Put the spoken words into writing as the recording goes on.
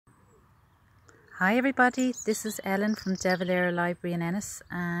Hi everybody, this is Ellen from DeValera Library in Ennis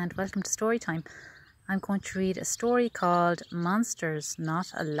and welcome to story time. I'm going to read a story called Monsters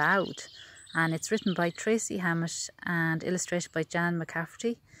Not Allowed, and it's written by Tracey Hammett and illustrated by Jan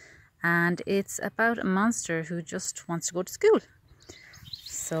McCafferty, and it's about a monster who just wants to go to school.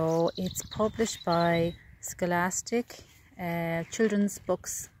 So it's published by Scholastic children's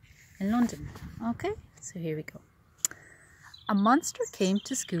books in London. Okay, so here we go. A monster came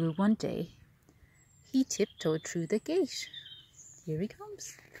to school one day. He tiptoed through the gate. Here he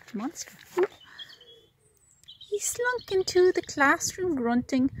comes, monster. He slunk into the classroom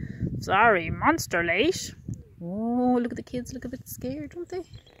grunting, "Sorry, monster late." Oh, look at the kids, look a bit scared, don't they?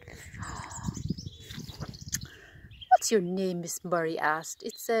 "What's your name, Miss Murray?" asked.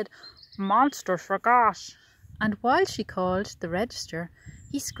 It said, "Monster forgot." And while she called the register,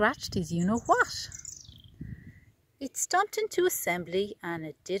 he scratched his you-know-what. It stomped into assembly and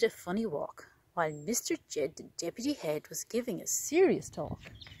it did a funny walk, while Mr. Jed, the deputy head, was giving a serious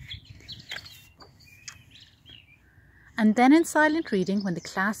talk. And then in silent reading, when the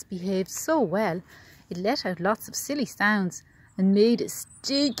class behaved so well, it let out lots of silly sounds and made a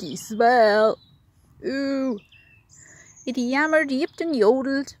stinky smell. Ooh! It yammered, yipped and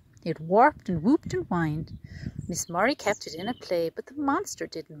yodeled. It warped and whooped and whined. Miss Murray kept it in a play, but the monster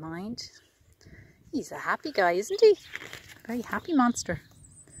didn't mind. He's a happy guy, isn't he? A very happy monster.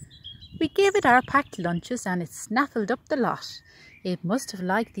 We gave it our packed lunches and it snaffled up the lot. It must have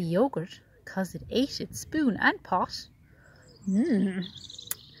liked the yogurt, 'cause it ate its spoon and pot.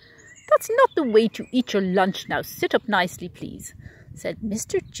 "That's not the way to eat your lunch. Now sit up nicely, please," said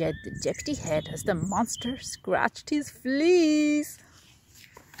Mr. Jed, the deputy head, as the monster scratched his fleas.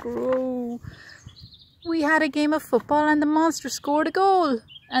 Grow. We had a game of football and the monster scored a goal.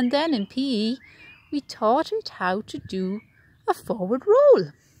 And then in PE, we taught it how to do a forward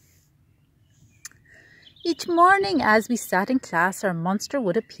roll. Each morning as we sat in class, our monster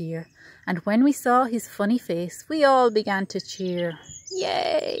would appear, and when we saw his funny face, we all began to cheer.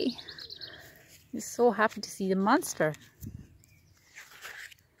 Yay! We're so happy to see the monster.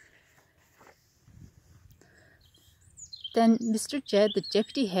 Then Mr. Jed, the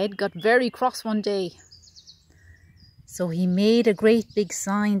deputy head, got very cross one day. So he made a great big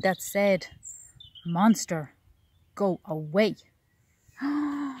sign that said, "Monster, go away."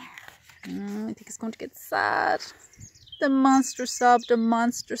 I think it's going to get sad. The monster sobbed a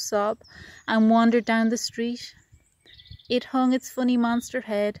monster sob and wandered down the street. It hung its funny monster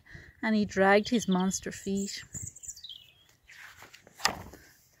head and he dragged his monster feet.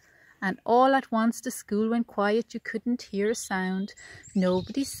 And all at once the school went quiet. You couldn't hear a sound.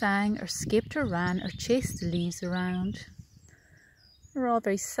 Nobody sang or skipped or ran or chased the leaves around. We're all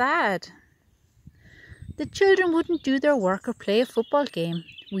very sad. The children wouldn't do their work or play a football game.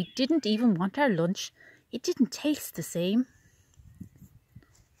 We didn't even want our lunch. It didn't taste the same.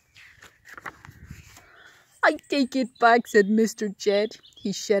 "I take it back," said Mr. Jed.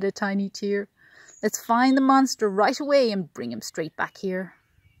 He shed a tiny tear. "Let's find the monster right away and bring him straight back here."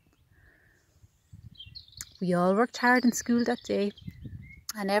 We all worked hard in school that day,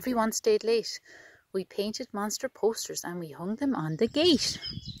 and everyone stayed late. We painted monster posters and we hung them on the gate.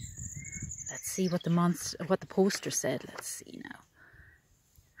 Let's see what the poster said. Let's see now.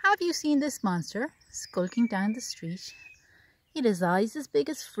 "Have you seen this monster skulking down the street? It has eyes as big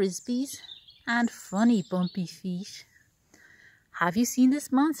as frisbees and funny bumpy feet. Have you seen this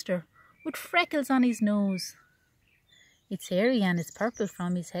monster with freckles on his nose? It's hairy and it's purple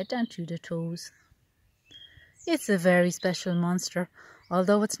from his head down to the toes. It's a very special monster,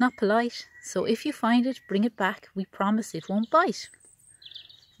 although it's not polite. So if you find it, bring it back. We promise it won't bite."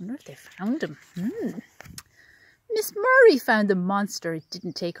 I wonder if they found him. Miss Murray found the monster. It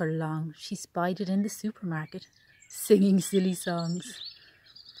didn't take her long. She spied it in the supermarket, singing silly songs.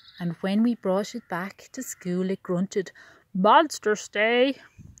 And when we brought it back to school, it grunted, "Monster stay."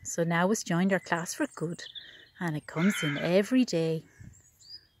 So now it's joined our class for good, and it comes in every day.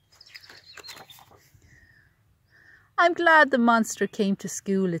 "I'm glad the monster came to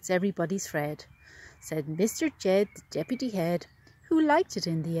school. It's everybody's friend," said Mr. Jed, the deputy head, who liked it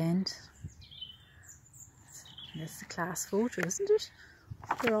in the end. That's the class photo, isn't it?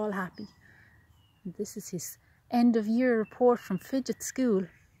 They're all happy. And this is his end of year report from Fidget School.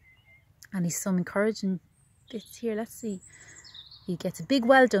 And he's some encouraging bits here. Let's see. He gets a big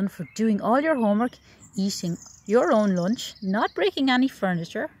well done for doing all your homework, eating your own lunch, not breaking any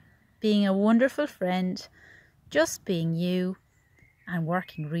furniture, being a wonderful friend, just being you, and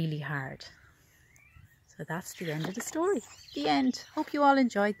working really hard. So that's the end of the story. The end. Hope you all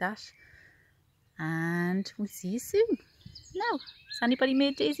enjoyed that. And we'll see you soon. Now, has anybody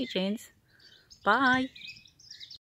made daisy chains? Bye.